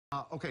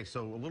Okay,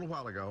 so a little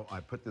while ago, I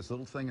put this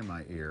little thing in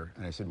my ear,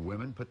 and I said,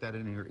 women, put that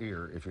in your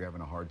ear if you're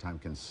having a hard time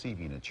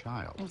conceiving a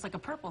child. It was like a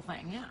purple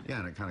thing, yeah. Yeah,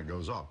 and it kind of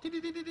goes off,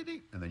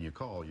 and then you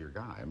call your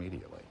guy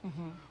immediately.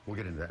 We'll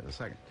get into that in a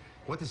second.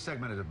 What this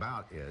segment is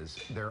about is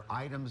there are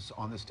items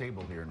on this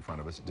table here in front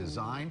of us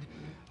designed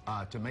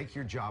to make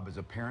your job as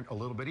a parent a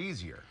little bit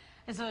easier.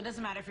 And so it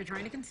doesn't matter if you're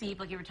trying to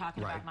conceive, like you were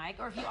talking about, Mike,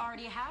 or if you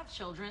already have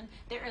children,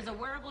 there is a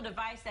wearable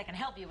device that can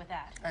help you with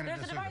that.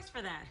 There's a device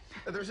for that.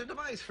 There's a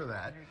device for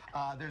that.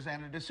 There's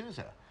Anna De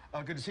Souza.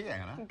 Good to see you,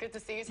 Anna. Good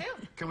to see you, too.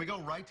 Can we go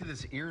right to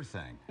this ear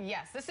thing?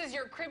 Yes, this is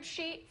your crib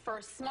sheet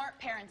for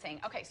smart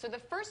parenting. Okay, so the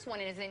first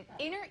one is an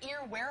inner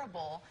ear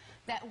wearable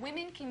that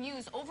women can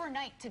use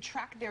overnight to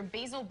track their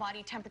basal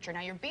body temperature.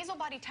 Now, your basal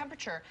body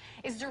temperature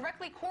is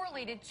directly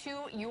correlated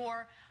to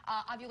your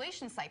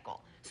ovulation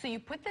cycle. So you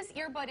put this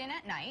earbud in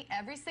at night,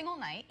 every single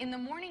night. In the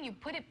morning, you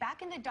put it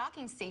back in the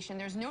docking station.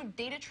 There's no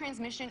data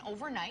transmission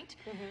overnight.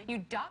 You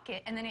dock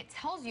it, and then it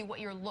tells you what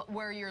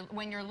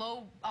when your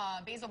low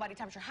basal body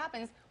temperature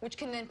happens, which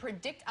can then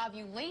predict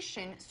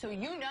ovulation, so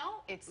you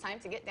know it's time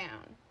to get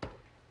down.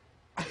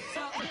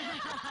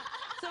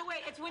 So wait,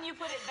 it's when you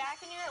put it back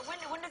in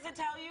your, when does it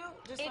tell you?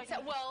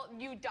 Well,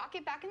 you dock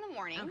it back in the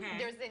morning. Okay.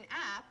 There's an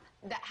app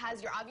that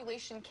has your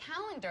ovulation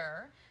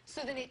calendar,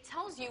 so then it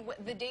tells you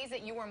the days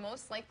that you are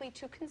most likely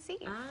to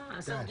conceive.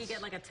 So you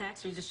get like a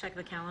text, or you just check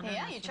the calendar?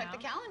 Yeah, you check the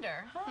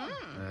calendar.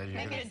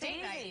 Make it a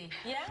date night.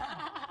 Yeah.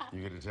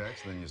 You get a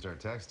text, then you start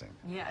texting.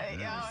 Yeah.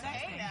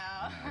 Hey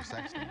now.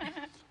 Sexting.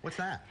 What's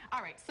that?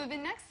 All right, so the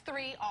next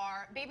three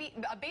are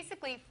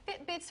basically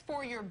Fitbits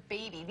for your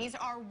baby. These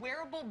are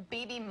wearable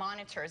baby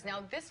monitors.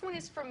 Now, this one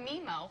is from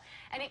Mimo,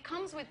 and it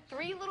comes with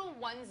 3 little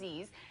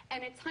onesies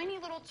and a tiny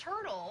little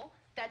turtle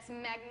that's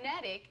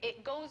magnetic.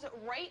 It goes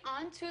right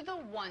onto the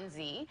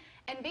onesie,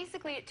 and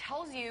basically it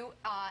tells you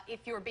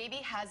if your baby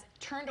has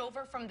turned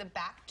over from the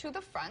back to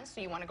the front,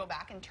 so you want to go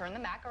back and turn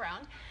them back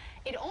around.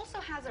 It also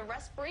has a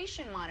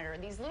respiration monitor.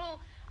 These little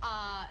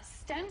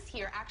stems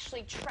here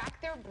actually track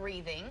their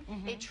breathing.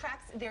 It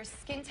tracks their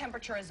skin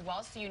temperature as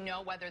well, so you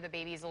know whether the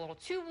baby is a little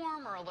too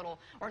warm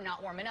or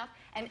not warm enough.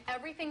 And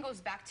everything goes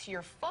back to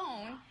your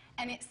phone,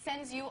 and it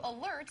sends you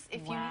alerts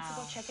if you need to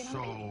go check in on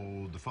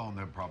baby. So the phone,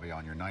 they're probably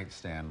on your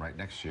nightstand right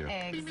next to you.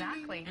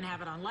 Exactly. And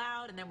have it on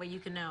loud, and that way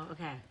you can know.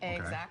 Okay.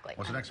 Exactly.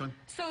 What's the next one?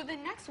 So the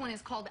next one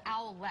is called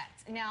Owlet.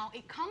 Now,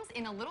 it comes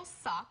in a little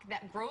sock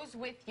that grows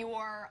with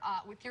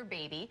your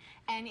baby,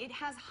 and it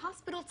has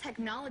hospital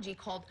technology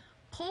called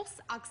pulse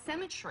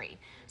oximetry.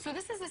 So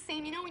this is the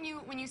same, you know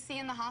when you see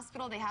in the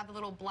hospital they have a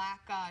little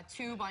black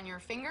tube on your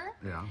finger?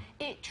 Yeah.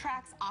 It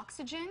tracks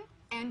oxygen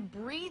and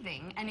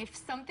breathing, and if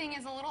something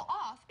is a little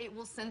off, it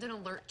will send an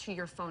alert to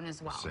your phone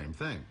as well. Same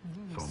thing.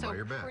 Phone by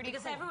your bed.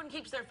 Because everyone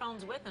keeps their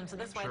phones with them, so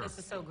that's why this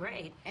is so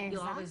great.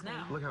 You'll always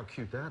know. Look how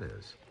cute that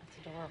is.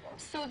 Adorable.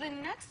 So the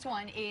next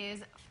one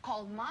is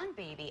called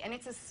Monbaby, and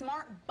it's a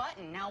smart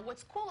button. Now,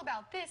 what's cool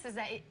about this is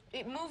that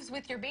it moves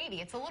with your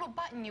baby. It's a little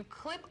button you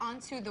clip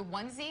onto the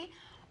onesie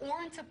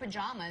or into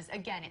pajamas.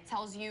 Again, it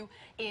tells you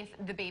if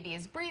the baby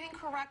is breathing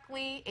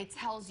correctly. It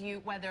tells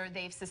you whether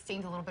they've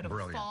sustained a little bit of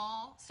a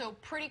fall. So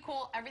pretty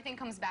cool. Everything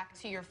comes back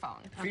to your phone.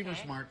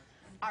 FeverSmart.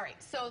 All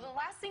right, so the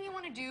last thing you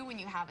want to do when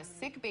you have a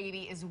sick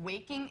baby is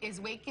waking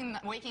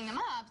them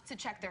up to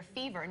check their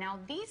fever. Now,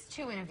 these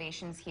two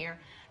innovations here,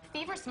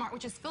 FeverSmart,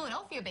 which is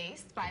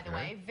Philadelphia-based, by the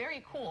way,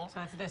 very cool.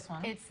 So it's this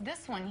one. It's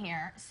this one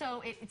here.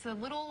 So it's a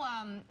little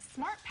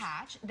smart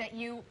patch that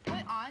you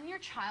put on your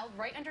child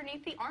right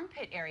underneath the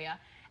armpit area,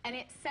 and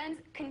it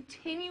sends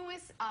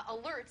continuous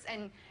alerts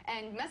and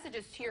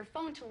messages to your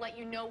phone to let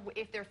you know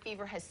if their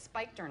fever has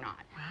spiked or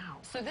not. Wow.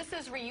 So this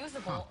is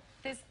reusable.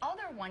 This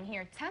other one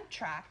here,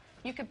 TempTraq,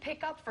 you could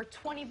pick up for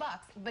 20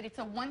 bucks, but it's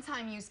a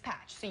one-time use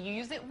patch. So you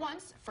use it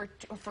once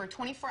for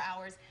 24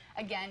 hours.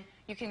 Again,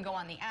 you can go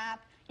on the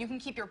app. You can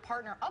keep your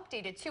partner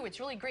updated too. It's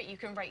really great. You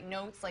can write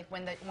notes like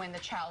when the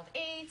child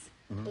ate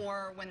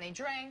or when they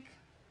drank.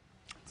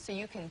 So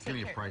you can take Give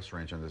me a price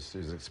range on this.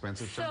 Is it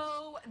expensive?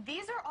 So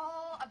these are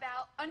all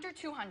about under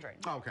 200.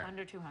 Oh, okay.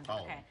 Under 200.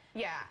 Okay.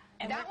 Yeah.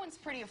 And that one's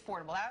pretty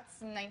affordable.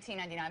 That's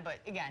 $19.99, but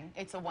again,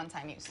 it's a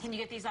one-time use. Can you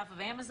get these off of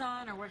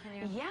Amazon, or where can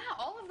you? Yeah,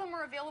 all of them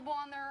are available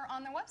on their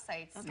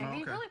websites.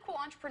 These really cool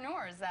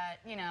entrepreneurs that,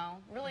 you know,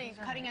 really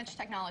cutting-edge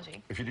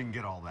technology. If you didn't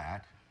get all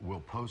that,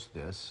 we'll post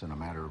this in a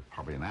matter of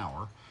probably an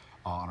hour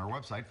on our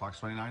website,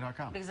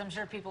 fox29.com. Because I'm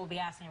sure people will be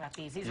asking about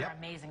these. These are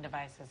amazing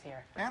devices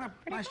here. Anna,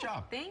 nice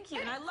job. Thank you.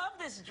 And I love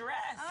this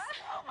dress.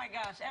 Oh, my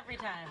gosh, every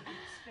time.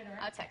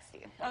 I'll text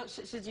you. Oh,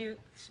 should you?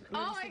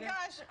 Oh, my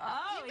gosh.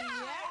 Oh,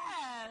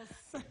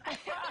 yes.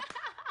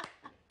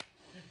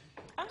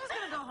 I'm just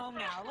going to go home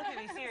now. Look at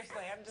me,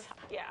 seriously. I'm just,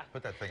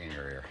 Put that thing in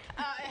your ear.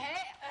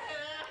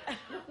 Hey.